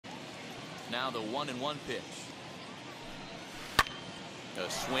Now the 1-1 pitch. A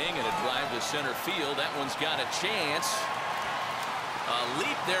swing and a drive to center field. That one's got a chance. A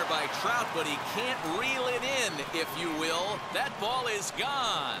leap there by Trout, but he can't reel it in, if you will. That ball is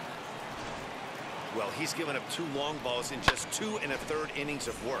gone. Well, he's given up 2 long balls in just 2 1/3 innings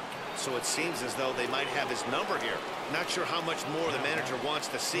of work. So it seems as though they might have his number here. Not sure how much more the manager wants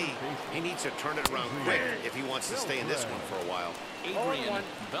to see. He needs to turn it around quick if he wants to stay in this one for a while. Adrian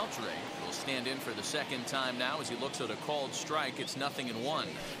Beltre will stand in for the second time now as he looks at a called strike. It's 0-1.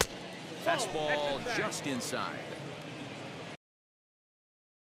 Fastball just inside.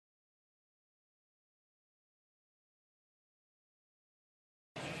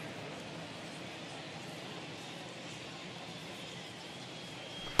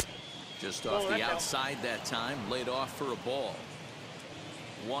 Just off the outside that time, laid off for a ball.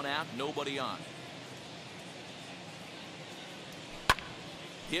 1 out, nobody on.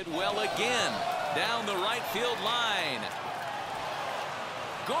 Hit well again, down the right field line.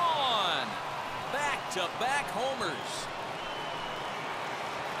 Gone. Back-to-back homers.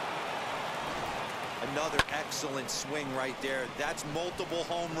 Another excellent swing right there. That's multiple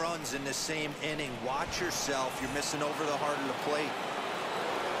home runs in the same inning. Watch yourself. You're missing over the heart of the plate.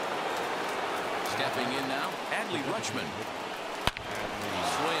 Stepping in now, Adley Rutschman. He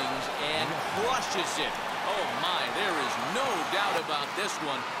swings and crushes it. Oh my, there is no doubt about this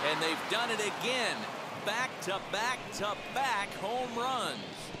one, and they've done it again. Back-to-back-to-back home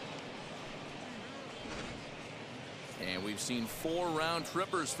runs. And we've seen 4 round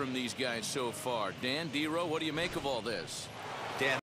trippers from these guys so far. Dan, Dero, what do you make of all this?